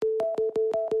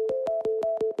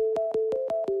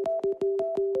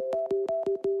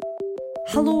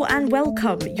Hello and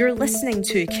welcome. You're listening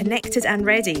to Connected and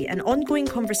Ready, an ongoing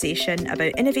conversation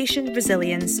about innovation,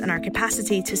 resilience, and our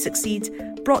capacity to succeed,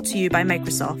 brought to you by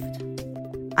Microsoft.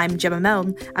 I'm Gemma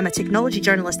Milne. I'm a technology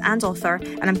journalist and author,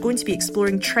 and I'm going to be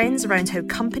exploring trends around how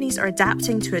companies are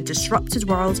adapting to a disrupted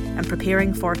world and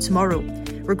preparing for tomorrow.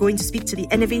 We're going to speak to the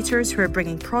innovators who are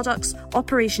bringing products,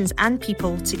 operations, and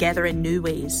people together in new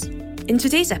ways. In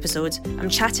today's episode, I'm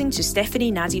chatting to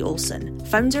Stephanie Nadi Olsen,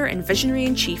 founder and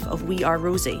visionary-in-chief of We Are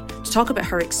Rosie, to talk about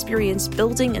her experience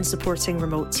building and supporting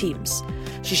remote teams.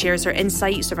 She shares her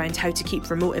insights around how to keep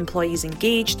remote employees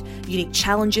engaged, unique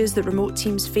challenges that remote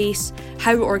teams face,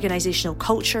 how organisational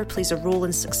culture plays a role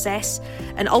in success,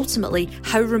 and ultimately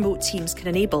how remote teams can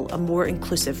enable a more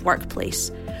inclusive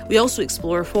workplace. We also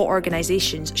explore what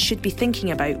organisations should be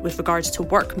thinking about with regards to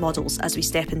work models as we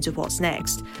step into what's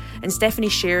next. And Stephanie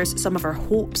shares some of her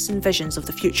hopes and visions of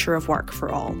the future of work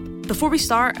for all. Before we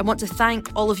start, I want to thank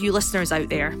all of you listeners out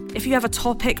there. If you have a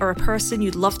topic or a person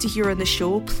you'd love to hear on the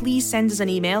show, please send us an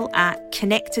email at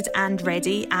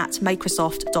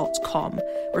connectedandready@microsoft.com.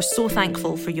 We're so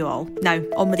thankful for you all. Now,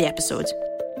 on with the episode.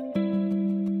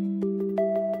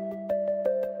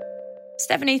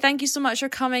 Stephanie, thank you so much for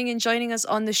coming and joining us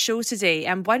on the show today.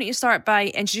 And why don't you start by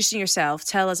introducing yourself?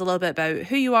 Tell us a little bit about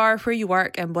who you are, where you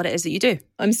work, and what it is that you do.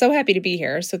 I'm so happy to be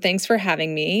here. So thanks for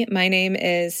having me. My name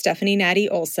is Stephanie Nadi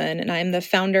Olsen, and I'm the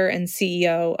founder and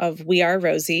CEO of We Are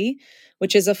Rosie,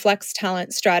 which is a flex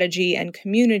talent strategy and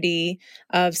community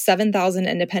of 7,000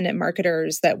 independent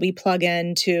marketers that we plug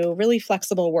into really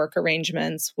flexible work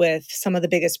arrangements with some of the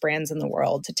biggest brands in the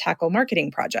world to tackle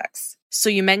marketing projects. So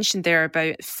you mentioned there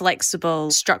about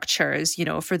flexible structures. You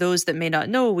know, for those that may not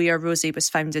know, We Are Rosie was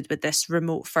founded with this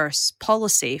remote first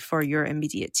policy for your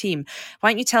immediate team.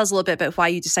 Why don't you tell us a little bit about why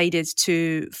you decided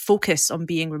to focus on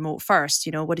being remote first?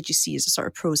 You know, what did you see as the sort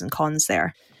of pros and cons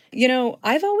there? You know,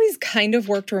 I've always kind of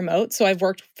worked remote. So I've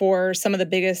worked for some of the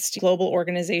biggest global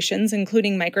organizations,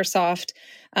 including Microsoft,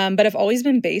 but I've always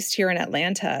been based here in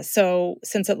Atlanta. So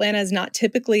since Atlanta is not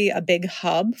typically a big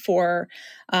hub for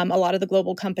a lot of the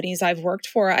global companies I've worked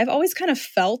for, I've always kind of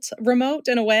felt remote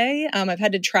in a way. I've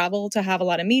had to travel to have a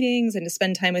lot of meetings and to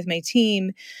spend time with my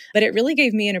team, but it really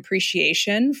gave me an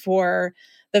appreciation for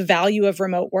the value of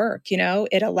remote work. You know,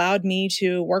 it allowed me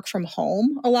to work from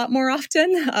home a lot more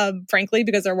often, frankly,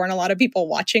 because there weren't a lot of people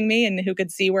watching me and who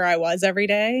could see where I was every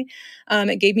day.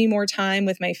 It gave me more time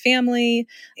with my family.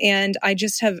 And I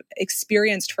just have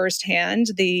experienced firsthand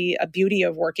the beauty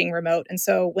of working remote. And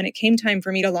so when it came time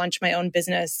for me to launch my own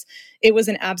business, it was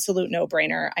an absolute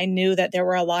no-brainer. I knew that there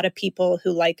were a lot of people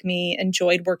who, like me,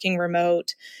 enjoyed working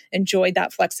remote, enjoyed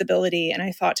that flexibility. And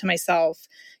I thought to myself,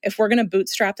 if we're going to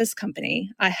bootstrap this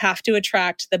company, I have to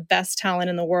attract the best talent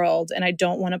in the world. And I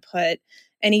don't want to put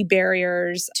any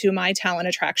barriers to my talent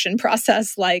attraction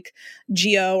process like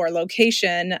geo or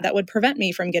location that would prevent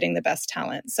me from getting the best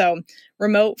talent. So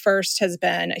remote first has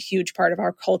been a huge part of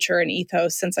our culture and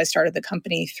ethos since I started the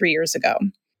company 3 years ago.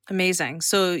 Amazing.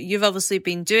 So you've obviously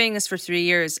been doing this for 3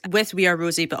 years with We Are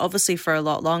Rosie, but obviously for a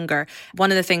lot longer.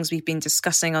 One of the things we've been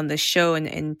discussing on this show and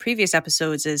in previous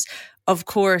episodes is, of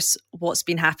course, what's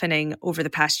been happening over the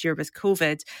past year with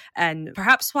COVID, and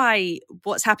perhaps why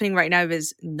what's happening right now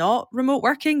is not remote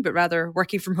working, but rather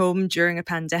working from home during a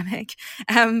pandemic.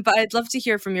 But I'd love to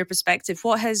hear from your perspective,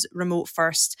 what has remote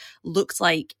first looked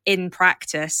like in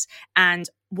practice, and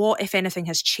what, if anything,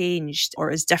 has changed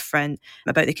or is different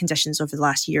about the conditions over the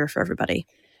last year for everybody?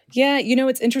 Yeah, you know,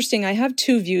 it's interesting. I have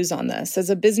two views on this. As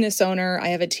a business owner, I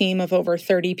have a team of over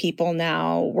 30 people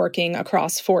now working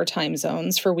across 4 time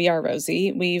zones for We Are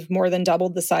Rosie. We've more than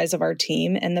doubled the size of our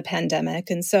team in the pandemic.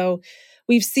 And so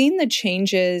we've seen the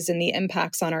changes and the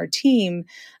impacts on our team,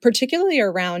 particularly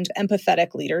around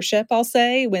empathetic leadership, I'll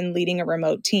say, when leading a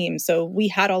remote team. So we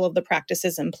had all of the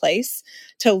practices in place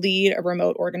to lead a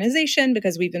remote organization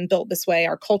because we've been built this way.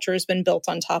 Our culture has been built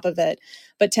on top of it.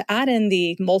 But to add in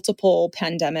the multiple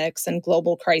pandemics and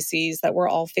global crises that we're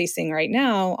all facing right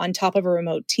now on top of a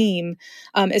remote team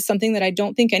is something that I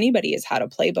don't think anybody has had a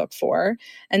playbook for,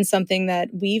 and something that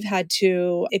we've had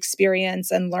to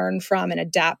experience and learn from and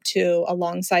adapt to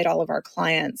alongside all of our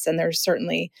clients. And there's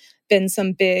certainly been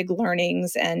some big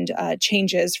learnings and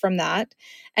changes from that.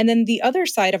 And then the other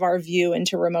side of our view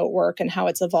into remote work and how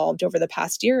it's evolved over the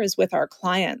past year is with our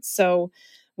clients. So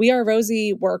We Are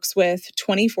Rosie works with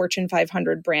 20 Fortune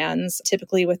 500 brands,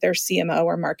 typically with their CMO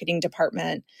or marketing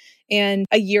department. And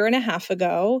a year and a half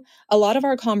ago, a lot of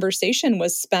our conversation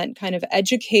was spent kind of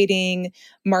educating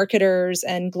marketers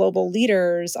and global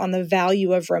leaders on the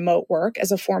value of remote work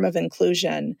as a form of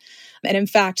inclusion. And in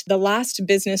fact, the last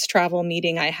business travel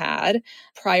meeting I had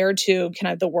prior to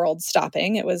kind of the world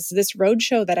stopping, it was this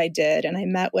roadshow that I did, and I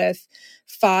met with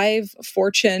 5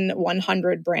 Fortune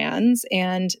 100 brands,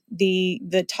 and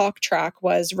the talk track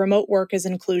was remote work is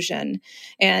inclusion.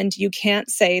 And you can't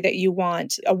say that you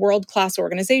want a world-class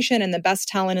organization and the best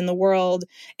talent in the world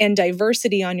and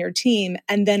diversity on your team,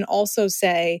 and then also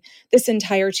say this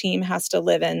entire team has to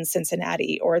live in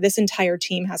Cincinnati or this entire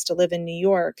team has to live in New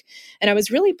York. And I was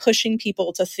really pushing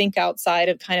people to think outside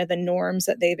of kind of the norms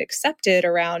that they've accepted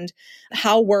around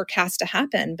how work has to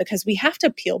happen, because we have to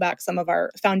peel back some of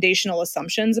our foundational assumptions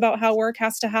about how work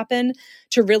has to happen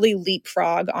to really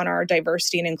leapfrog on our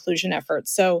diversity and inclusion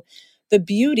efforts. So the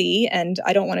beauty, and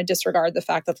I don't want to disregard the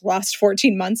fact that the last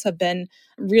 14 months have been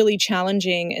really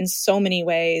challenging in so many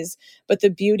ways, but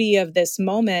the beauty of this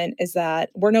moment is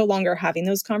that we're no longer having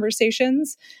those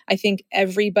conversations. I think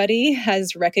everybody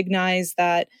has recognized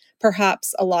that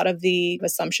perhaps a lot of the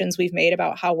assumptions we've made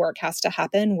about how work has to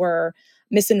happen were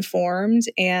misinformed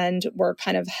and were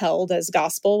kind of held as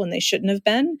gospel when they shouldn't have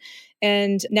been.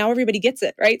 And now everybody gets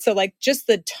it, right? So like just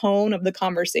the tone of the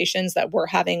conversations that we're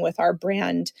having with our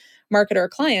brand marketer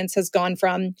clients has gone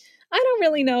from, I don't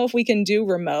really know if we can do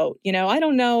remote. I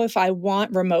don't know if I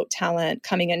want remote talent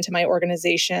coming into my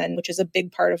organization, which is a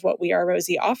big part of what We Are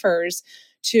Rosie offers,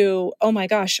 to, oh my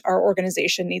gosh, our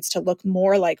organization needs to look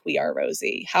more like We Are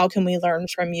Rosie. How can we learn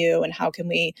from you? And how can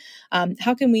we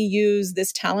use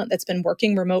this talent that's been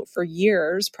working remote for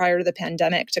years prior to the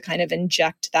pandemic to kind of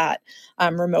inject that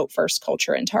remote first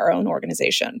culture into our own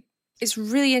organization? It's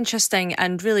really interesting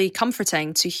and really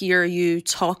comforting to hear you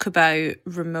talk about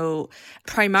remote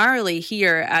primarily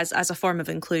here as a form of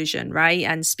inclusion, right?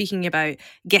 And speaking about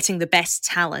getting the best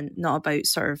talent, not about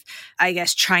sort of, I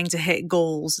guess, trying to hit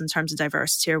goals in terms of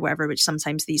diversity or whatever, which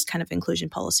sometimes these kind of inclusion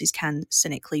policies can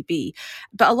cynically be.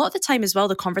 But a lot of the time as well,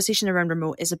 the conversation around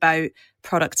remote is about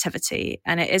productivity,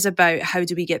 and it is about how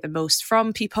do we get the most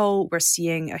from people. We're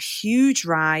seeing a huge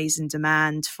rise in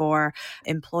demand for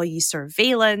employee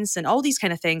surveillance and all these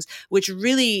kind of things, which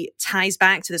really ties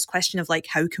back to this question of like,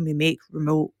 how can we make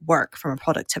remote work from a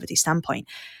productivity standpoint?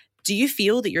 Do you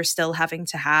feel that you're still having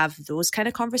to have those kind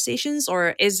of conversations,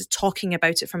 or is talking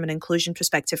about it from an inclusion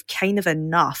perspective kind of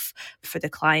enough for the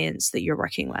clients that you're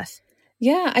working with?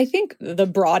 Yeah, I think the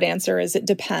broad answer is it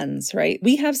depends, right?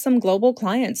 We have some global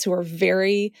clients who are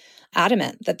very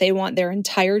adamant that they want their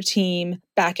entire team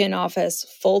back in office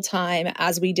full time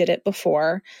as we did it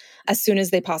before, as soon as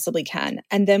they possibly can.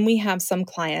 And then we have some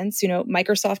clients,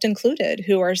 Microsoft included,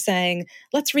 who are saying,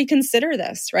 let's reconsider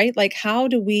this, right? Like, how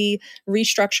do we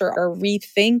restructure or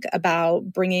rethink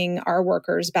about bringing our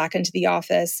workers back into the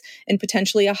office in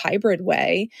potentially a hybrid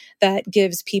way that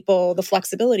gives people the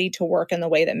flexibility to work in the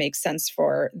way that makes sense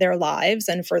for their lives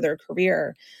and for their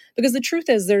career? Because the truth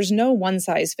is, there's no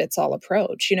one-size-fits-all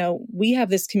approach. We have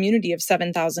this community of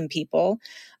 7,000 people.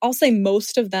 I'll say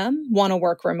most of them want to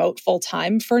work remote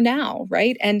full-time for now,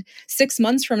 right? And 6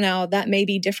 months from now, that may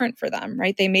be different for them,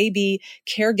 right? They may be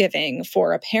caregiving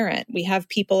for a parent. We have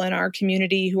people in our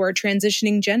community who are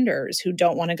transitioning genders who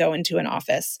don't want to go into an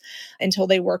office until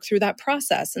they work through that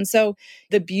process. And so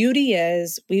the beauty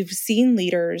is we've seen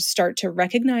leaders start to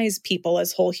recognize people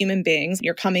as whole human beings.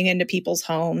 You're coming into people's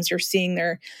homes, you're seeing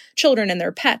their children and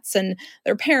their pets and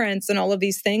their parents and all of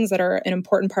these things that are an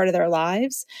important part of their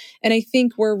lives. And I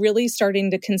think we're really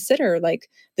starting to consider like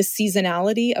the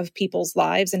seasonality of people's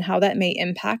lives and how that may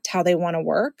impact how they want to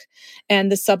work,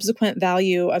 and the subsequent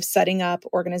value of setting up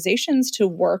organizations to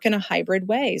work in a hybrid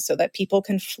way so that people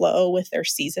can flow with their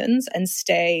seasons and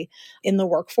stay in the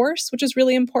workforce, which is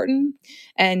really important,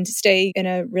 and stay in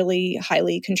a really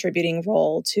highly contributing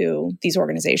role to these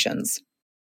organizations.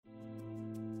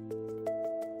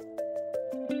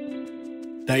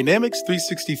 Dynamics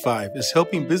 365 is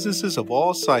helping businesses of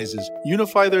all sizes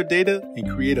unify their data and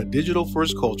create a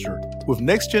digital-first culture. With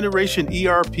next-generation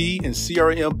ERP and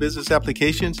CRM business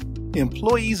applications,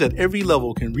 employees at every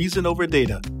level can reason over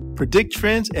data, predict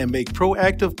trends, and make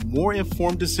proactive, more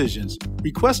informed decisions.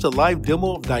 Request a live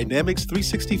demo of Dynamics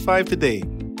 365 today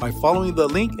by following the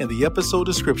link in the episode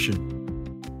description.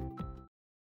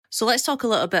 So let's talk a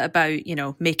little bit about,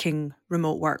 making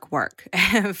remote work,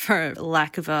 for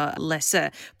lack of a less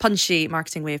punchy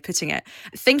marketing way of putting it.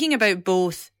 Thinking about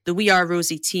both the We Are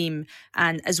Rosie team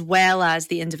and as well as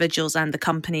the individuals and the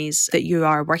companies that you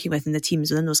are working with and the teams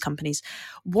within those companies,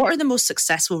 what are the most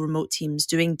successful remote teams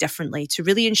doing differently to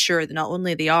really ensure that not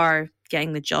only they are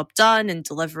getting the job done and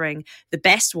delivering the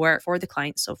best work for the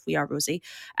clients of We Are Rosie,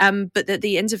 but that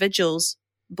the individuals,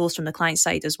 both from the client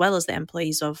side as well as the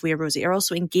employees of We Are Rosie, are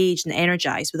also engaged and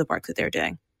energized with the work that they're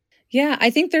doing? Yeah, I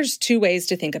think there's two ways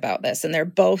to think about this, and they're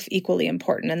both equally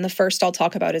important. And the first I'll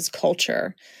talk about is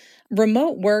culture.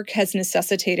 Remote work has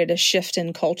necessitated a shift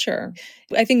in culture.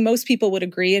 I think most people would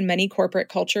agree in many corporate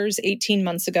cultures 18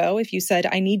 months ago, if you said,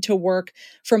 I need to work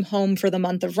from home for the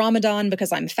month of Ramadan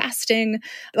because I'm fasting,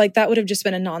 like that would have just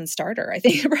been a non-starter. I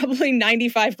think probably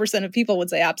 95% of people would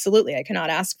say, absolutely, I cannot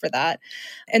ask for that.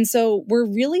 And so we're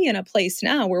really in a place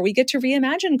now where we get to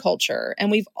reimagine culture,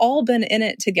 and we've all been in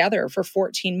it together for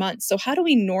 14 months. So how do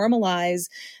we normalize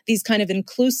these kind of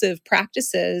inclusive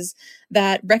practices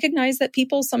that recognize that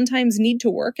people sometimes need to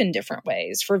work in different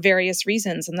ways for various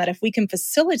reasons, and that if we can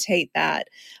facilitate that,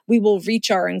 we will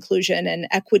reach our inclusion and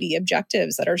equity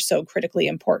objectives that are so critically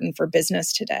important for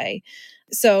business today.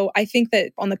 So I think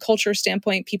that on the culture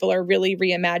standpoint, people are really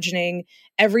reimagining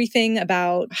everything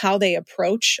about how they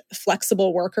approach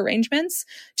flexible work arrangements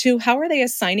to how are they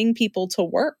assigning people to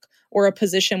work or a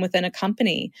position within a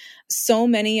company. So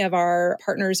many of our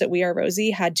partners at We Are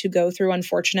Rosie had to go through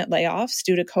unfortunate layoffs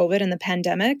due to COVID and the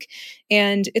pandemic.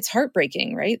 And it's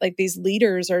heartbreaking, right? Like these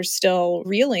leaders are still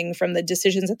reeling from the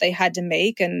decisions that they had to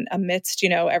make. And amidst,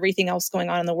 everything else going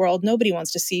on in the world, nobody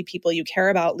wants to see people you care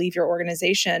about leave your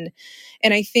organization.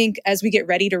 And I think as we get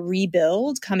ready to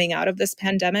rebuild coming out of this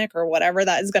pandemic or whatever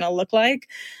that is going to look like,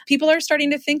 people are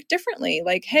starting to think differently.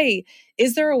 Like, hey,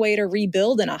 is there a way to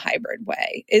rebuild in a hybrid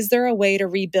way? Is there a way to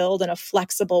rebuild in a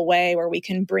flexible way where we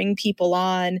can bring people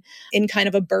on in kind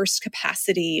of a burst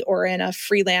capacity or in a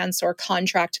freelance or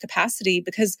contract capacity?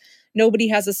 Because nobody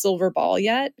has a silver ball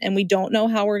yet, and we don't know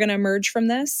how we're going to emerge from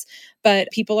this. But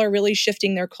people are really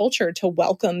shifting their culture to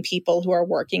welcome people who are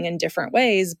working in different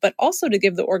ways, but also to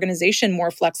give the organization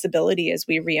more flexibility as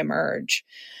we reemerge.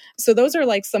 So those are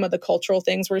like some of the cultural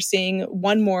things we're seeing.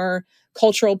 One more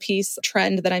cultural piece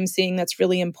trend that I'm seeing that's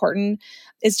really important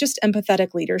is just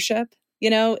empathetic leadership.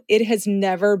 It has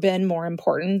never been more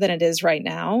important than it is right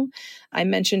now. I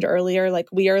mentioned earlier, like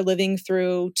we are living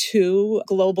through two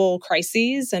global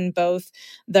crises, and both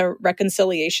the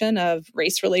reconciliation of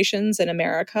race relations in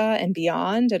America and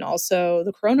beyond, and also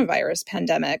the coronavirus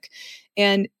pandemic.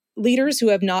 And leaders who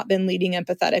have not been leading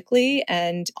empathetically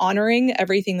and honoring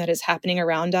everything that is happening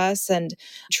around us and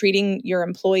treating your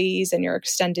employees and your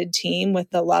extended team with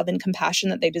the love and compassion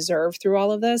that they deserve through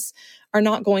all of this are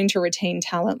not going to retain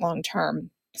talent long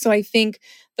term. So I think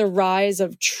the rise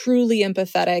of truly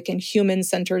empathetic and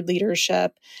human-centered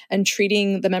leadership and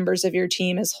treating the members of your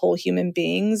team as whole human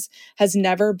beings has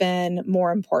never been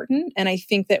more important. And I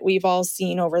think that we've all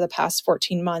seen over the past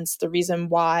 14 months the reason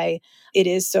why it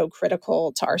is so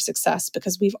critical to our success,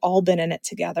 because we've all been in it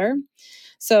together.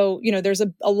 So, there's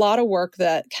a lot of work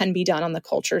that can be done on the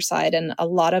culture side, and a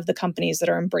lot of the companies that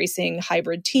are embracing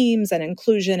hybrid teams and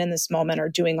inclusion in this moment are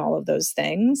doing all of those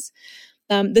things.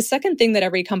 The second thing that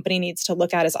every company needs to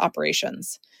look at is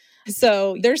operations.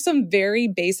 So there's some very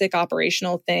basic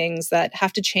operational things that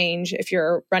have to change if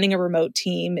you're running a remote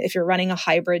team, if you're running a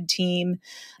hybrid team.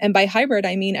 And by hybrid,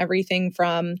 I mean everything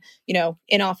from,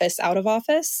 in office, out of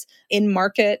office, in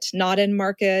market, not in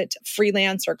market,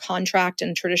 freelance or contract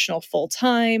and traditional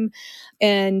full-time.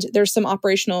 And there's some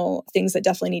operational things that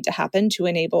definitely need to happen to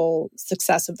enable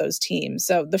success of those teams.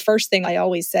 So the first thing I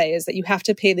always say is that you have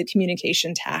to pay the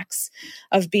communication tax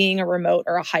of being a remote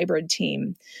or a hybrid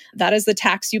team. That is the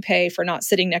tax you pay for not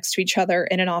sitting next to each other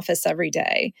in an office every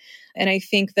day. And I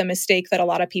think the mistake that a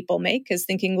lot of people make is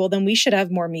thinking, well, then we should have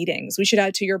more meetings. We should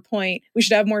have, to your point, we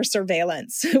should have more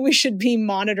surveillance. We should be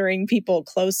monitoring people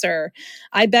closer.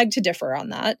 I beg to differ on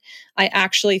that. I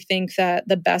actually think that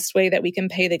the best way that we can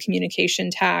pay the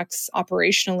communication tax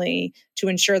operationally to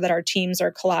ensure that our teams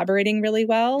are collaborating really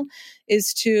well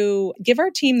is to give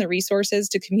our team the resources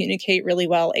to communicate really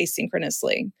well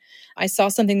asynchronously. I saw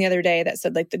something the other day that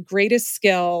said like the greatest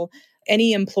skill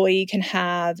any employee can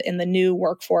have in the new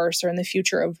workforce or in the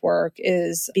future of work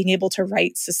is being able to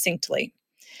write succinctly.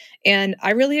 And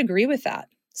I really agree with that.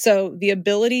 So the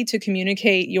ability to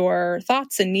communicate your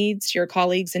thoughts and needs to your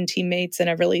colleagues and teammates in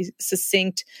a really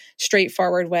succinct,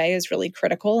 straightforward way is really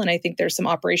critical. And I think there's some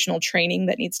operational training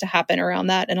that needs to happen around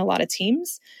that in a lot of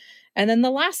teams. And then the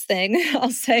last thing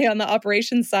I'll say on the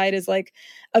operations side is like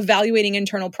evaluating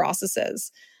internal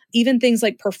processes. Even things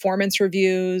like performance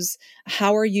reviews.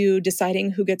 How are you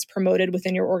deciding who gets promoted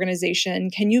within your organization?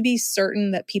 Can you be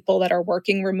certain that people that are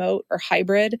working remote or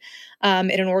hybrid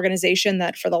in an organization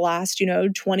that for the last,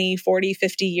 20, 40,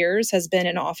 50 years has been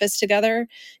in office together?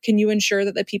 Can you ensure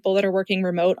that the people that are working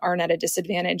remote aren't at a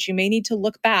disadvantage? You may need to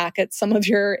look back at some of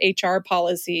your HR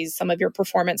policies, some of your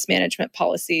performance management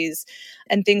policies,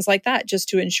 and things like that, just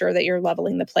to ensure that you're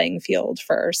leveling the playing field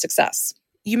for success.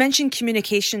 You mentioned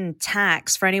communication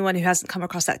tax. For anyone who hasn't come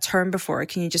across that term before,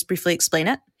 can you just briefly explain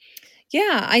it?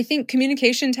 Yeah, I think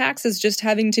communication tax is just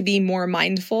having to be more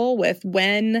mindful with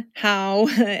when, how,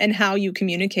 and how you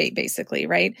communicate, basically,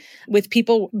 right? With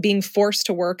people being forced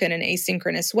to work in an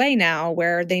asynchronous way now,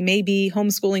 where they may be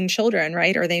homeschooling children,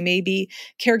 right? Or they may be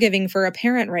caregiving for a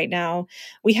parent right now.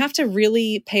 We have to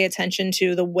really pay attention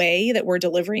to the way that we're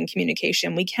delivering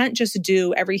communication. We can't just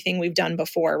do everything we've done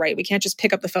before, right? We can't just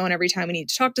pick up the phone every time we need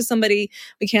to talk to somebody.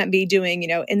 We can't be doing,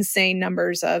 insane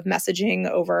numbers of messaging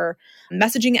over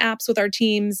messaging apps with our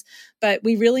teams, but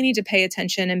we really need to pay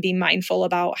attention and be mindful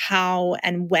about how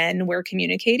and when we're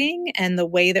communicating and the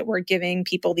way that we're giving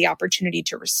people the opportunity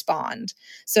to respond.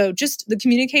 So just the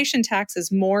communication tax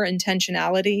is more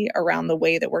intentionality around the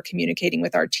way that we're communicating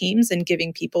with our teams and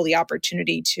giving people the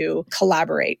opportunity to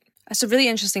collaborate. That's a really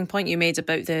interesting point you made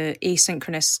about the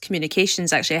asynchronous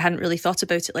communications. Actually, I hadn't really thought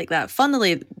about it like that.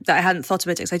 Funnily, that I hadn't thought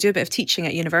about it because I do a bit of teaching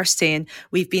at university and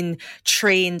we've been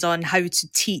trained on how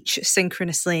to teach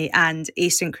synchronously and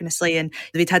asynchronously. And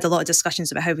we'd had a lot of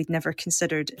discussions about how we'd never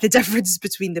considered the difference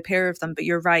between the pair of them. But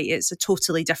you're right, it's a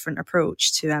totally different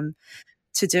approach to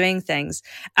doing things.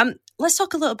 Let's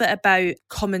talk a little bit about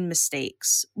common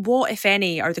mistakes. What, if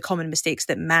any, are the common mistakes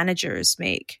that managers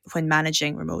make when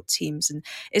managing remote teams? And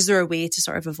is there a way to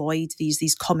sort of avoid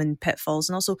these common pitfalls?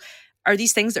 And also, are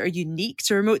these things that are unique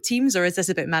to remote teams, or is this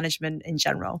about management in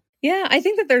general? Yeah, I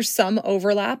think that there's some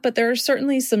overlap, but there are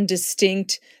certainly some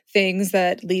distinct things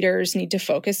that leaders need to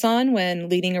focus on when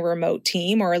leading a remote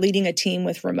team or leading a team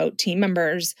with remote team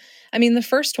members. I mean, the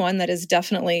first one that is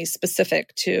definitely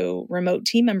specific to remote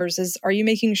team members is, are you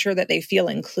making sure that they feel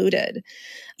included?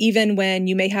 Even when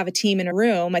you may have a team in a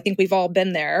room, I think we've all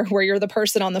been there, where you're the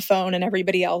person on the phone and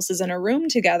everybody else is in a room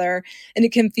together, and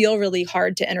it can feel really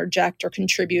hard to interject or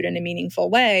contribute in a meaningful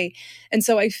way. And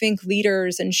so I think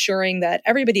leaders ensuring that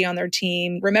everybody on their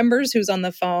team remembers who's on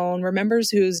the phone, remembers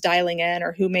who's dialing in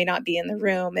or who may not be in the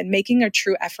room, and making a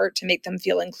true effort to make them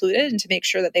feel included and to make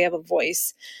sure that they have a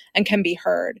voice and can be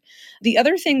heard. The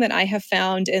other thing that I have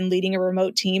found in leading a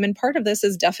remote team, and part of this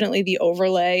is definitely the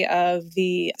overlay of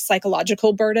the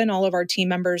psychological burden all of our team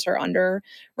members are under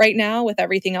right now with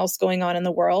everything else going on in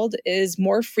the world, is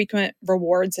more frequent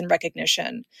rewards and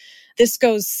recognition. This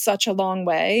goes such a long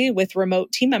way with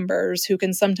remote team members who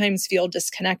can sometimes feel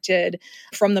disconnected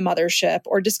from the mothership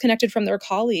or disconnected from their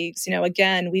colleagues.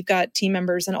 Again, we've got team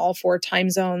members in all 4 time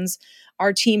zones.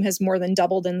 Our team has more than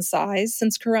doubled in size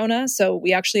since Corona. So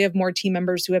we actually have more team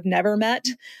members who have never met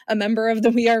a member of the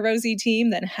We Are Rosie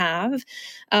team than have.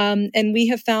 And we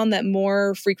have found that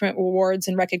more frequent rewards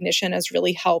and recognition has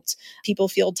really helped people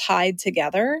feel tied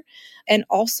together. And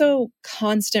also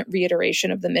constant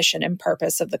reiteration of the mission and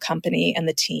purpose of the company and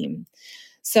the team.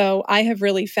 So I have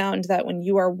really found that when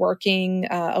you are working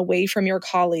away from your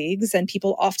colleagues, and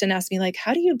people often ask me, like,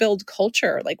 how do you build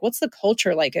culture? Like, what's the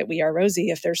culture like at We Are Rosie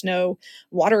if there's no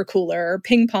water cooler or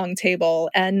ping pong table?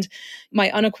 And my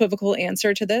unequivocal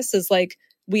answer to this is like,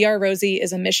 We Are Rosie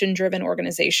is a mission-driven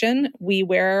organization. We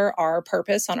wear our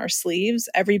purpose on our sleeves.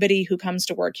 Everybody who comes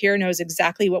to work here knows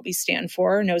exactly what we stand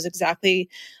for, knows exactly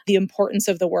the importance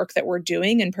of the work that we're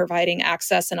doing and providing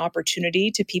access and opportunity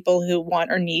to people who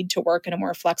want or need to work in a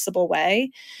more flexible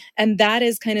way. And that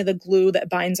is kind of the glue that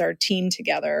binds our team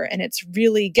together. And it's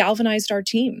really galvanized our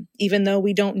team, even though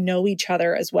we don't know each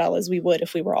other as well as we would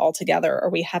if we were all together or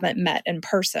we haven't met in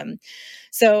person.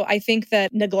 So I think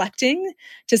that neglecting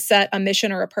to set a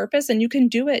mission or a purpose, and you can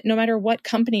do it no matter what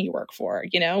company you work for.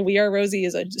 We Are Rosie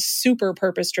is a super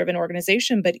purpose-driven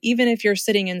organization, but even if you're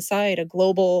sitting inside a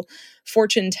global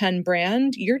Fortune 10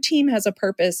 brand, your team has a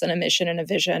purpose and a mission and a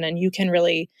vision, and you can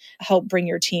really help bring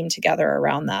your team together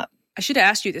around that. I should have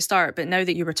asked you at the start, but now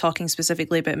that you were talking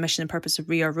specifically about mission and purpose of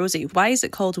We Are Rosie, why is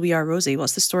it called We Are Rosie?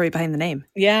 What's the story behind the name?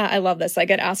 Yeah, I love this. I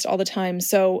get asked all the time.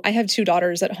 So I have 2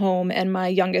 daughters at home, and my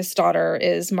youngest daughter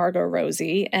is Margot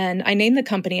Rosie. And I named the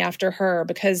company after her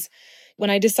because when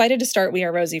I decided to start We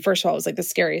Are Rosie, first of all, it was like the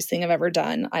scariest thing I've ever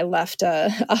done. I left a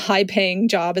high-paying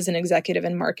job as an executive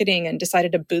in marketing and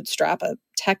decided to bootstrap a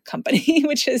tech company,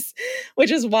 which is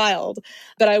wild.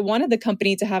 But I wanted the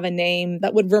company to have a name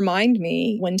that would remind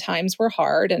me when times were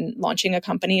hard and launching a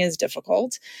company is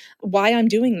difficult, why I'm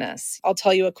doing this. I'll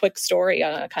tell you a quick story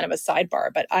on a kind of a sidebar,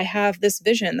 but I have this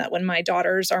vision that when my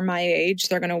daughters are my age,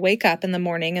 they're going to wake up in the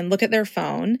morning and look at their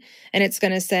phone, and it's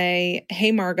going to say,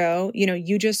 hey, Margot,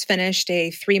 you just finished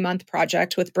a 3-month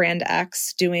project with Brand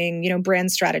X doing,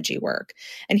 brand strategy work.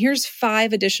 And here's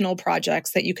 5 additional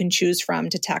projects that you can choose from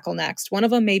to tackle next. One of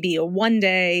of them may be a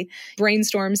 1-day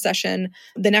brainstorm session.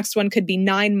 The next one could be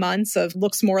 9 months of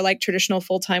looks more like traditional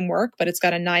full-time work, but it's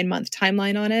got a 9-month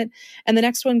timeline on it. And the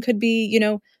next one could be,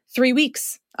 3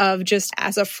 weeks of just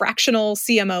as a fractional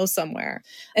CMO somewhere.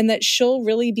 And that she'll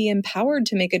really be empowered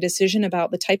to make a decision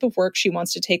about the type of work she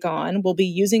wants to take on. We'll be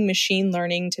using machine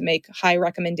learning to make high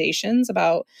recommendations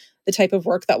about the type of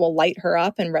work that will light her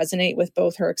up and resonate with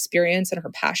both her experience and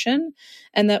her passion,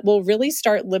 and that will really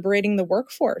start liberating the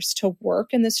workforce to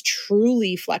work in this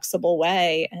truly flexible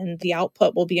way. And the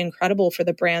output will be incredible for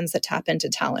the brands that tap into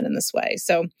talent in this way.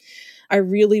 So I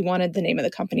really wanted the name of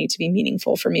the company to be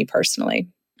meaningful for me personally.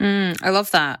 I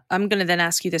love that. I'm going to then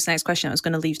ask you this next question I was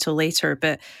going to leave till later,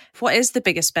 but what is the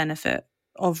biggest benefit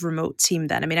of remote team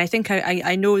then? I mean, I think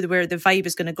I know where the vibe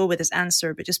is going to go with this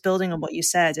answer, but just building on what you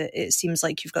said, it seems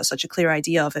like you've got such a clear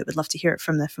idea of it. Would love to hear it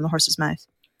from the horse's mouth.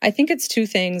 I think it's two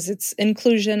things. It's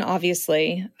inclusion,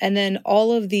 obviously, and then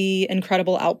all of the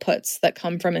incredible outputs that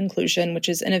come from inclusion, which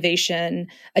is innovation,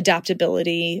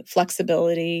 adaptability,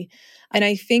 flexibility. And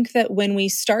I think that when we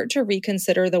start to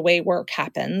reconsider the way work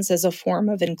happens as a form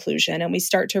of inclusion, and we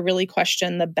start to really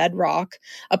question the bedrock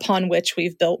upon which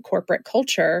we've built corporate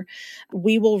culture,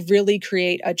 we will really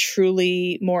create a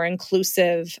truly more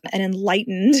inclusive and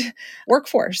enlightened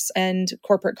workforce and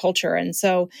corporate culture. And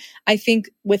so I think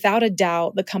without a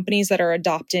doubt, the companies that are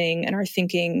adopting and are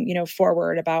thinking,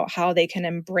 forward about how they can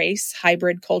embrace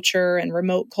hybrid culture and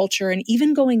remote culture, and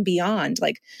even going beyond,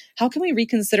 like, how can we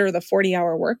reconsider the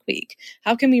 40-hour work week?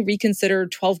 How can we reconsider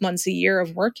 12 months a year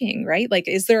of working, right? Like,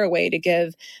 is there a way to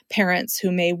give parents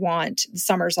who may want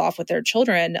summers off with their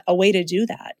children a way to do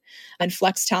that? And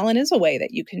Flex Talent is a way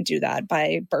that you can do that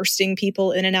by bursting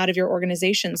people in and out of your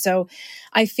organization. So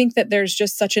I think that there's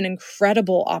just such an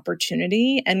incredible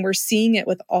opportunity. And we're seeing it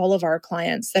with all of our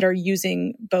clients that are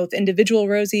using both individual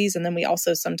Rosies, and then we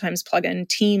also sometimes plug in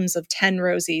teams of 10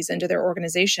 Rosies into their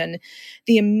organization.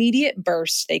 The immediate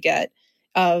burst they get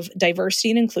of diversity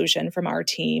and inclusion from our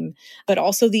team, but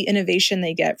also the innovation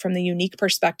they get from the unique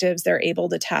perspectives they're able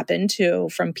to tap into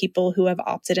from people who have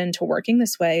opted into working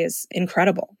this way is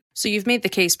incredible. So you've made the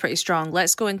case pretty strong.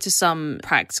 Let's go into some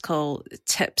practical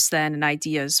tips then and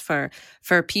ideas for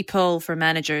people, for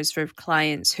managers, for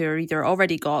clients who are either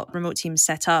already got remote teams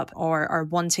set up or are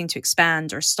wanting to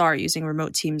expand or start using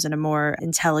remote teams in a more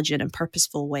intelligent and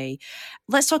purposeful way.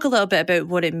 Let's talk a little bit about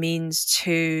what it means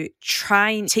to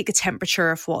try and take a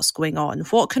temperature of what's going on.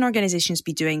 What can organizations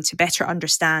be doing to better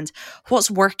understand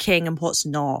what's working and what's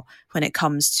not when it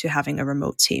comes to having a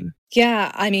remote team?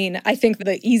 Yeah, I mean, I think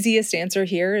the easiest answer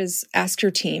here is ask your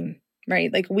team,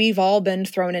 right? Like, we've all been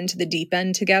thrown into the deep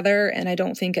end together, and I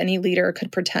don't think any leader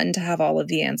could pretend to have all of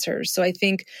the answers. So I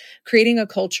think creating a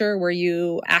culture where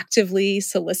you actively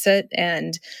solicit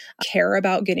and care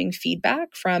about getting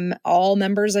feedback from all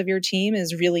members of your team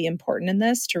is really important in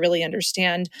this, to really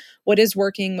understand what is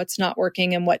working, what's not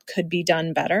working, and what could be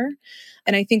done better.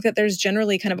 And I think that there's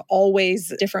generally kind of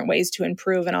always different ways to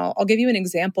improve. And I'll give you an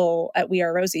example at We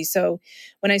Are Rosie. So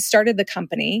when I started the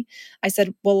company, I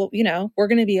said, well, we're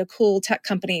going to be a cool tech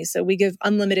company, so we give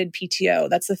unlimited PTO.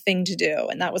 That's the thing to do.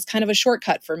 And that was kind of a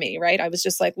shortcut for me, right? I was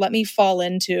just like, let me fall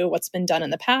into what's been done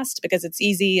in the past because it's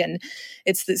easy and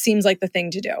it seems like the thing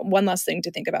to do. One less thing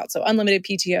to think about. So unlimited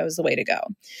PTO is the way to go.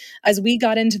 As we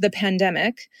got into the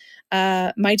pandemic,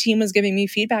 my team was giving me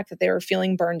feedback that they were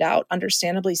feeling burned out,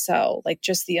 understandably so, like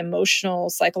just the emotional,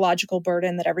 psychological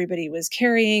burden that everybody was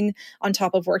carrying on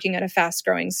top of working at a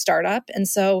fast-growing startup. And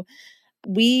so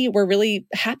we were really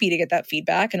happy to get that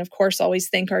feedback. And of course, always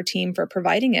thank our team for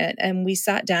providing it. And we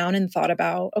sat down and thought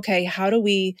about, okay, how do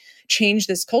we change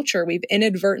this culture? We've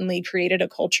inadvertently created a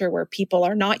culture where people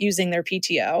are not using their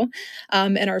PTO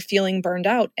and are feeling burned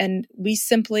out. And we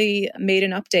simply made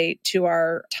an update to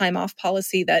our time off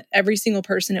policy that every single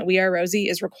person at We Are Rosie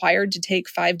is required to take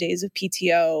 5 days of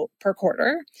PTO per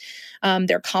quarter.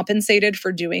 They're compensated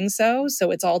for doing so. So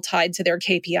it's all tied to their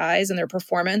KPIs and their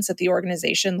performance at the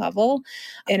organization level.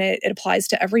 And it applies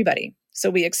to everybody. So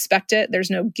we expect it. There's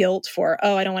no guilt for,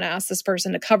 I don't want to ask this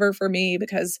person to cover for me,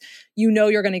 because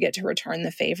you're going to get to return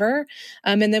the favor.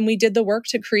 And then we did the work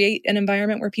to create an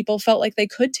environment where people felt like they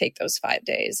could take those 5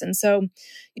 days. And so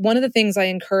one of the things I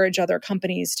encourage other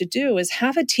companies to do is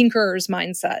have a tinkerer's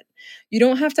mindset. You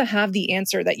don't have to have the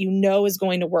answer that is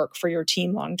going to work for your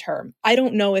team long term. I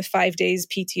don't know if 5 days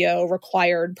PTO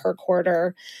required per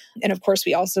quarter. And of course,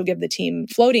 we also give the team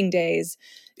floating days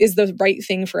is the right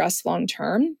thing for us long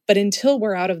term. But until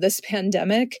we're out of this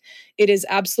pandemic, it is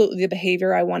absolutely the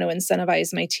behavior I want to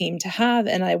incentivize my team to have,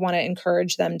 and I want to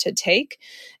encourage them to take.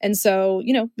 And so,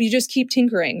 you just keep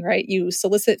tinkering, right? You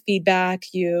solicit feedback,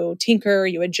 you tinker,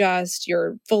 you adjust,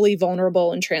 you're fully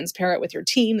vulnerable and transparent with your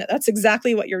team that that's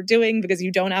exactly what you're doing because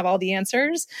you don't have all the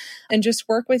answers, and just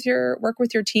work with your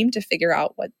team to figure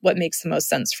out what makes the most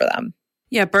sense for them.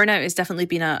 Yeah, burnout has definitely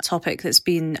been a topic that's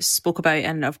been spoke about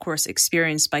and, of course,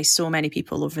 experienced by so many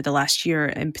people over the last year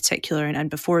in particular, and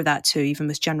before that too, even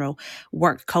with general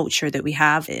work culture that we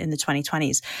have in the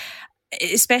 2020s.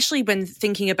 Especially when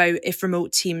thinking about if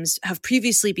remote teams have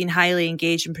previously been highly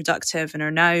engaged and productive and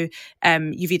are now,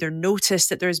 you've either noticed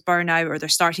that there's burnout or they're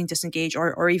starting to disengage,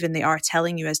 or even they are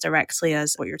telling you as directly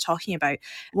as what you're talking about.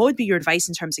 What would be your advice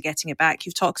in terms of getting it back?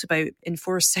 You've talked about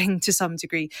enforcing to some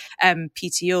degree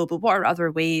PTO, but what are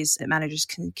other ways that managers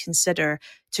can consider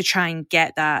to try and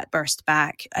get that burst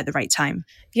back at the right time?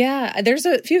 Yeah, there's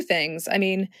a few things. I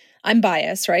mean, I'm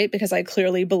biased, right? Because I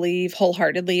clearly believe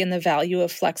wholeheartedly in the value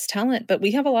of flex talent, but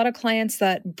we have a lot of clients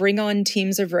that bring on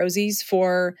teams of Rosies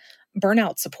for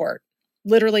burnout support.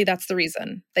 Literally, that's the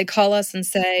reason. They call us and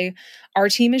say, our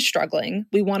team is struggling.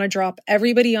 We want to drop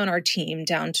everybody on our team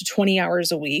down to 20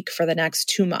 hours a week for the next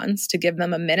 2 months to give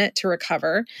them a minute to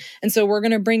recover. And so we're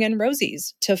going to bring in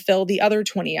Rosies to fill the other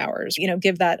 20 hours,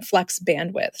 give that flex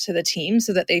bandwidth to the team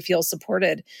so that they feel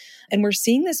supported. And we're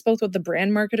seeing this both with the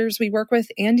brand marketers we work with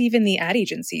and even the ad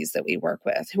agencies that we work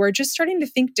with, who are just starting to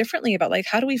think differently about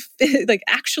how do we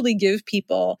actually give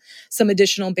people some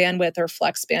additional bandwidth or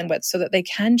flex bandwidth so that they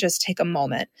can just take a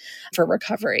moment for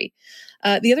recovery.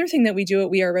 The other thing that we do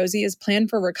at We Are Rosie is plan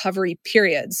for recovery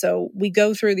period. So we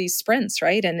go through these sprints,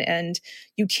 right? And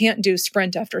you can't do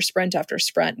sprint after sprint after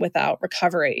sprint without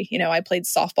recovery. I played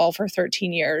softball for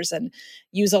 13 years and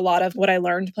use a lot of what I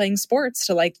learned playing sports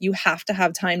to you have to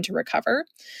have time to recover.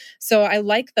 So I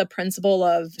like the principle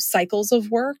of cycles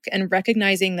of work and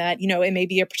recognizing that, it may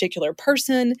be a particular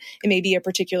person, it may be a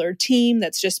particular team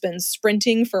that's just been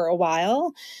sprinting for a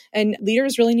while. And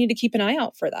leaders really need to keep an eye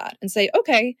out for that and say,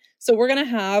 okay, so we're going to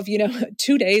have,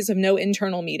 2 days of no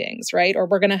internal meetings, right? Or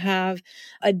we're going to have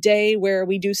a day where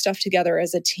we do stuff together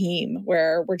as a team,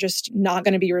 where we're just not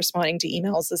going to be responding to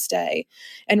emails this day,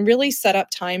 and really set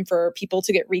up time for people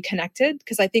to get reconnected.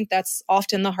 Because I think that's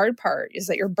often the hard part, is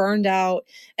that you're burned out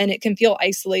and it can feel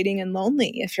isolating and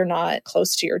lonely if you're not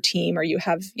close to your team, or you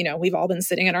have, we've all been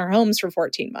sitting in our homes for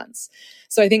 14 months.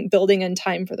 So I think building in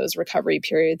time for those recovery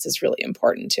periods is really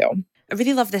important too. I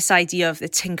really love this idea of the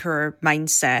tinkerer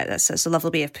mindset. That's a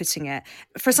lovely way of putting it.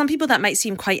 For some people, that might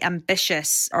seem quite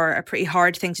ambitious or a pretty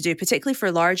hard thing to do, particularly for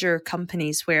larger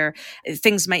companies where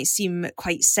things might seem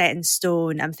quite set in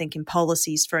stone. I'm thinking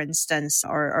policies, for instance,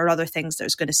 or other things that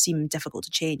is going to seem difficult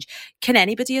to change. Can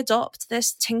anybody adopt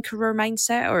this tinkerer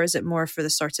mindset, or is it more for the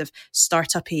sort of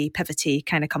startup-y, pivoty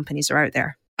kind of companies that are out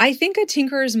there? I think a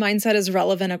tinkerer's mindset is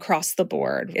relevant across the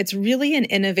board. It's really an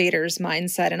innovator's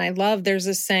mindset. And I love, there's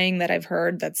this saying that I've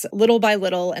heard that's little by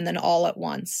little and then all at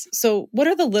once. So what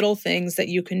are the little things that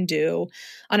you can do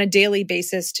on a daily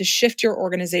basis to shift your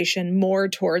organization more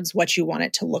towards what you want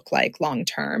it to look like long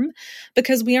term?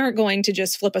 Because we aren't going to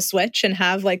just flip a switch and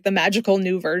have the magical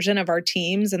new version of our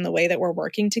teams and the way that we're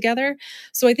working together.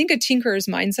 So I think a tinkerer's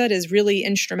mindset is really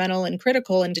instrumental and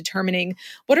critical in determining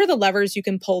what are the levers you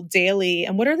can pull daily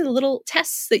and what are the little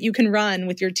tests that you can run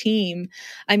with your team.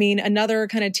 I mean, another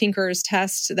kind of tinkerer's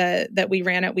test that we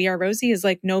ran at We Are Rosie is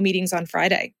no meetings on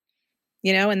Friday.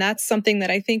 And that's something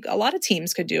that I think a lot of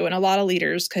teams could do and a lot of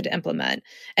leaders could implement.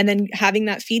 And then having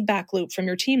that feedback loop from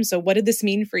your team. So what did this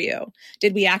mean for you?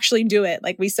 Did we actually do it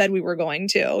like we said we were going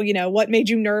to? What made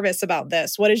you nervous about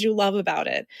this? What did you love about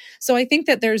it? So I think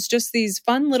that there's just these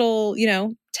fun little,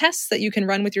 tests that you can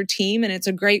run with your team. And it's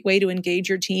a great way to engage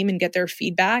your team and get their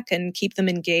feedback and keep them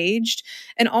engaged.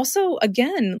 And also,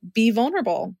 again, be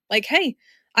vulnerable. Hey,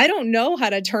 I don't know how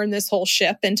to turn this whole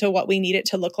ship into what we need it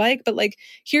to look like, but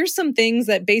here's some things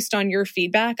that based on your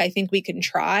feedback, I think we can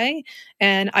try.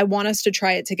 And I want us to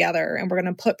try it together. And we're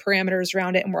going to put parameters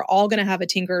around it. And we're all going to have a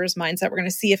tinkerer's mindset. We're going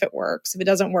to see if it works. If it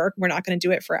doesn't work, we're not going to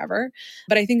do it forever.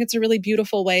 But I think it's a really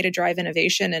beautiful way to drive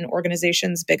innovation in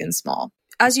organizations big and small.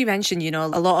 As you mentioned, a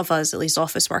lot of us, at least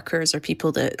office workers or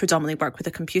people that predominantly work with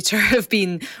a computer, have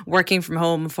been working from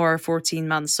home for 14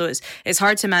 months. So it's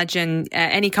hard to imagine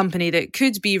any company that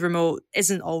could be remote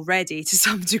isn't already to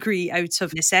some degree out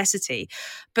of necessity.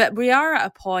 But we are at a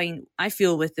point, I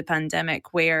feel, with the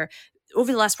pandemic where over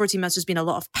the last 14 months, there's been a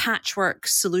lot of patchwork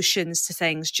solutions to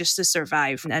things just to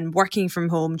survive. And working from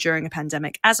home during a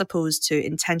pandemic, as opposed to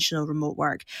intentional remote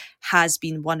work, has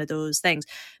been one of those things.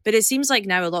 But it seems like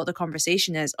now a lot of the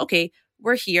conversation is, okay,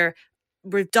 we're here.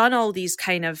 We've done all these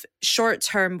kind of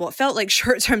short-term, what felt like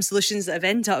short-term solutions that have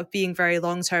ended up being very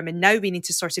long-term. And now we need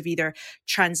to sort of either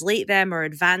translate them or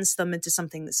advance them into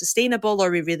something that's sustainable, or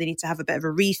we really need to have a bit of a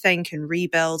rethink and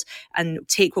rebuild and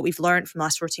take what we've learned from the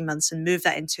last 14 months and move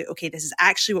that into, okay, this is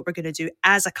actually what we're going to do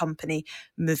as a company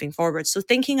moving forward. So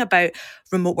thinking about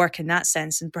remote work in that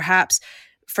sense, and perhaps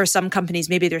for some companies,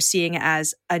 maybe they're seeing it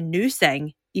as a new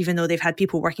thing, even though they've had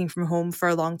people working from home for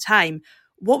a long time.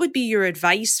 What would be your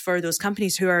advice for those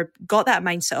companies who are got that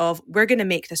mindset of, we're going to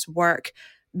make this work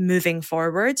moving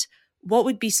forward? What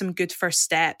would be some good first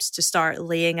steps to start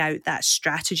laying out that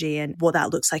strategy and what that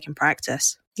looks like in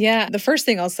practice? Yeah, the first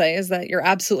thing I'll say is that you're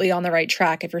absolutely on the right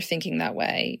track if you're thinking that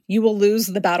way. You will lose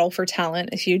the battle for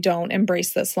talent if you don't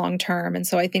embrace this long term. And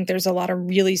so I think there's a lot of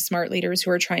really smart leaders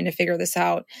who are trying to figure this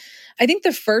out. I think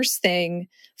the first thing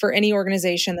for any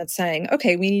organization that's saying,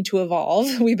 okay, we need to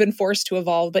evolve. We've been forced to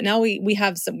evolve, but now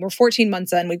we're 14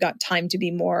 months in, we've got time to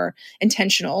be more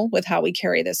intentional with how we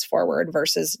carry this forward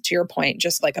versus, to your point,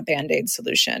 just like a Band-Aid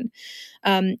solution.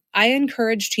 I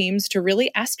encourage teams to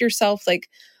really ask yourself, like,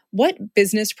 what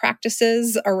business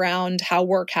practices around how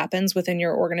work happens within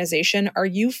your organization are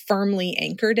you firmly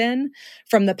anchored in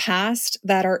from the past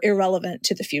that are irrelevant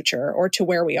to the future or to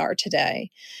where we are today?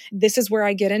 This is where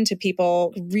I get into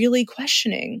people really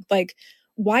questioning, like,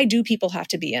 why do people have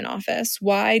to be in office?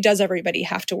 Why does everybody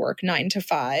have to work 9 to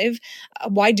 5?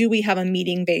 Why do we have a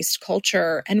meeting-based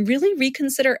culture? And really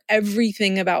reconsider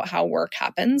everything about how work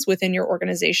happens within your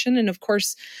organization. And of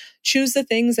course, choose the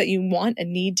things that you want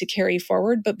and need to carry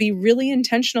forward, but be really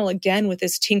intentional again with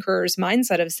this tinkerer's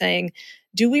mindset of saying,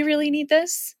 do we really need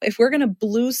this? If we're going to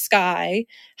blue sky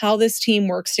how this team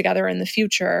works together in the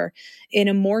future in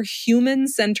a more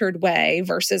human-centered way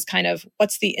versus kind of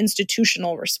what's the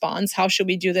institutional response? How should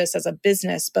we do this as a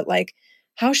business? But like,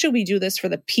 how should we do this for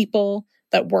the people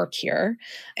that work here?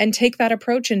 And take that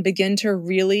approach and begin to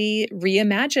really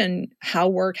reimagine how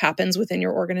work happens within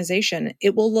your organization.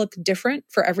 It will look different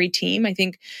for every team. I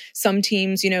think some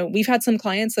teams, we've had some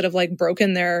clients that have like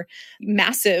broken their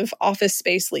massive office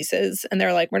space leases and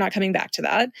they're like, we're not coming back to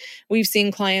that. We've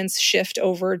seen clients shift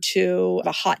over to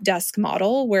a hot desk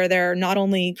model where they're not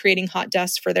only creating hot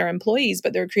desks for their employees,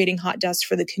 but they're creating hot desks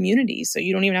for the community. So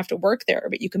you don't even have to work there,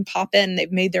 but you can pop in. They've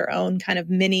made their own kind of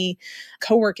mini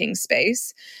co-working space.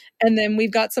 And then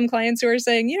we've got some clients who are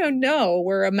saying, no,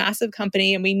 we're a massive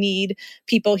company and we need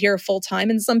people here full time.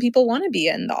 And some people want to be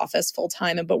in the office full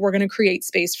time, but we're going to create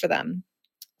space for them.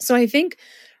 So I think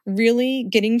really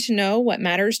getting to know what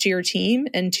matters to your team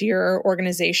and to your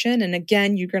organization. And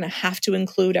again, you're going to have to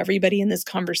include everybody in this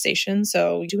conversation.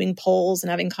 So doing polls and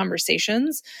having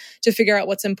conversations to figure out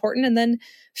what's important, and then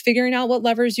figuring out what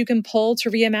levers you can pull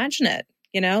to reimagine it.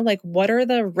 Like, what are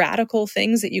the radical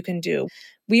things that you can do?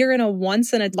 We are in a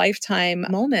once in a lifetime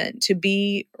moment to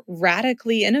be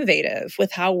radically innovative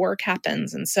with how work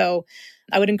happens. And so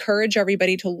I would encourage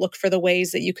everybody to look for the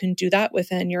ways that you can do that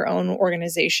within your own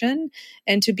organization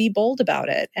and to be bold about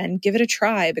it and give it a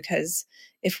try. Because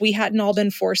if we hadn't all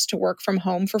been forced to work from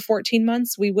home for 14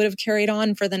 months, we would have carried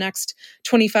on for the next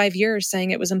 25 years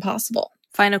saying it was impossible.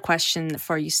 Final question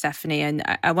for you, Stephanie, and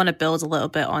I want to build a little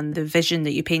bit on the vision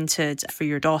that you painted for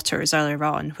your daughters earlier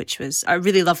on, which was a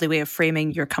really lovely way of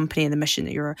framing your company and the mission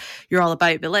that you're all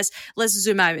about. But let's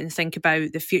zoom out and think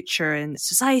about the future and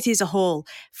society as a whole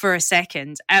for a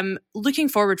second. Looking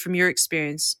forward from your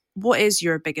experience, what is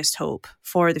your biggest hope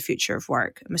for the future of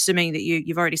work? I'm assuming that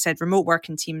you've already said remote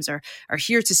working teams are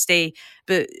here to stay,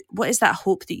 but what is that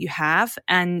hope that you have?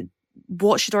 And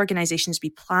what should organizations be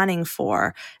planning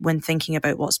for when thinking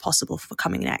about what's possible for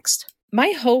coming next?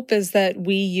 My hope is that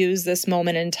we use this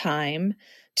moment in time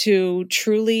to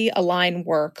truly align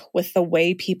work with the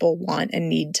way people want and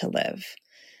need to live.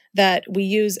 That we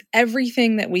use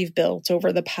everything that we've built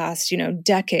over the past,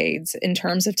 decades in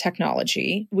terms of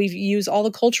technology. We've used all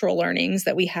the cultural learnings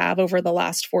that we have over the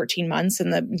last 14 months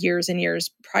and the years and years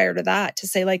prior to that to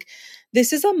say, like,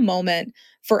 this is a moment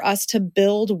for us to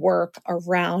build work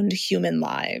around human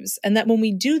lives. And that when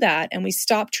we do that and we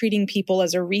stop treating people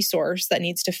as a resource that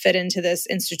needs to fit into this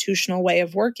institutional way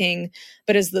of working,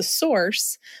 but as the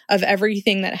source of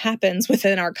everything that happens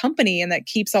within our company and that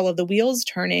keeps all of the wheels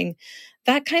turning,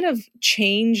 that kind of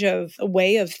change of a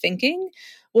way of thinking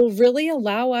will really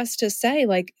allow us to say,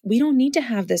 like, we don't need to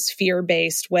have this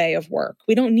fear-based way of work.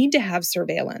 We don't need to have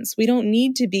surveillance. We don't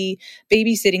need to be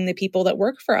babysitting the people that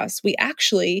work for us. We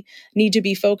actually need to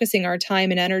be focusing our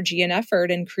time and energy and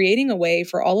effort and creating a way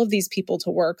for all of these people to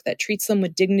work that treats them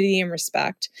with dignity and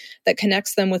respect, that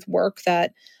connects them with work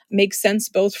that makes sense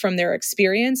both from their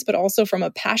experience, but also from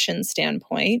a passion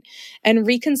standpoint, and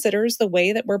reconsiders the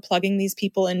way that we're plugging these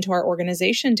people into our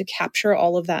organization to capture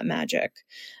all of that magic.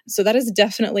 So that is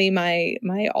definitely my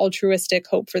altruistic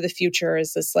hope for the future,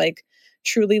 is this like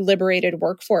truly liberated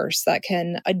workforce that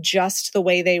can adjust the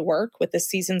way they work with the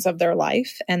seasons of their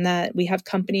life, and that we have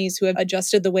companies who have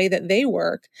adjusted the way that they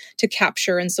work to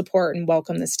capture and support and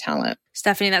welcome this talent.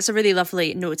 Stephanie, that's a really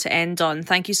lovely note to end on.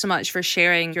 Thank you so much for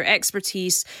sharing your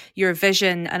expertise, your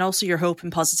vision, and also your hope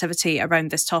and positivity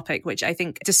around this topic, which I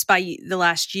think, despite the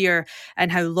last year and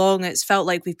how long it's felt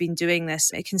like we've been doing this,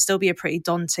 it can still be a pretty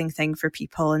daunting thing for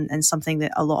people, and something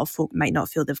that a lot of folk might not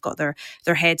feel they've got their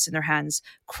heads in their hands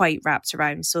quite wrapped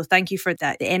around. So thank you for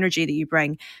that, the energy that you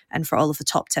bring, and for all of the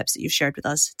top tips that you've shared with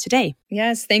us today.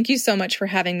 Yes, thank you so much for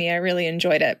having me. I really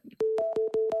enjoyed it.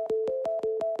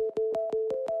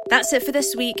 That's it for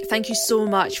this week. Thank you so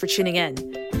much for tuning in.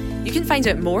 You can find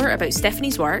out more about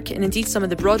Stephanie's work, and indeed some of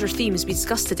the broader themes we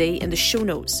discussed today, in the show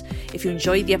notes. If you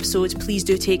enjoyed the episode, please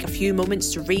do take a few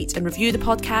moments to rate and review the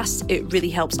podcast. It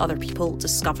really helps other people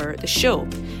discover the show.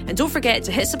 And don't forget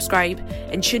to hit subscribe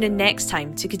and tune in next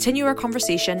time to continue our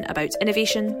conversation about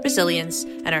innovation, resilience,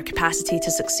 and our capacity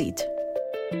to succeed.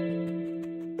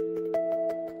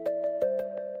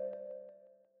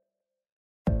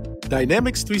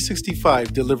 Dynamics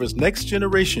 365 delivers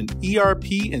next-generation ERP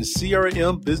and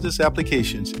CRM business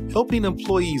applications, helping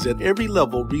employees at every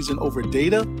level reason over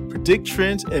data, predict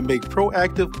trends, and make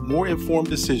proactive, more informed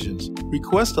decisions.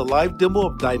 Request a live demo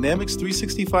of Dynamics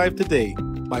 365 today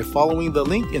by following the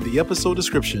link in the episode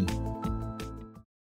description.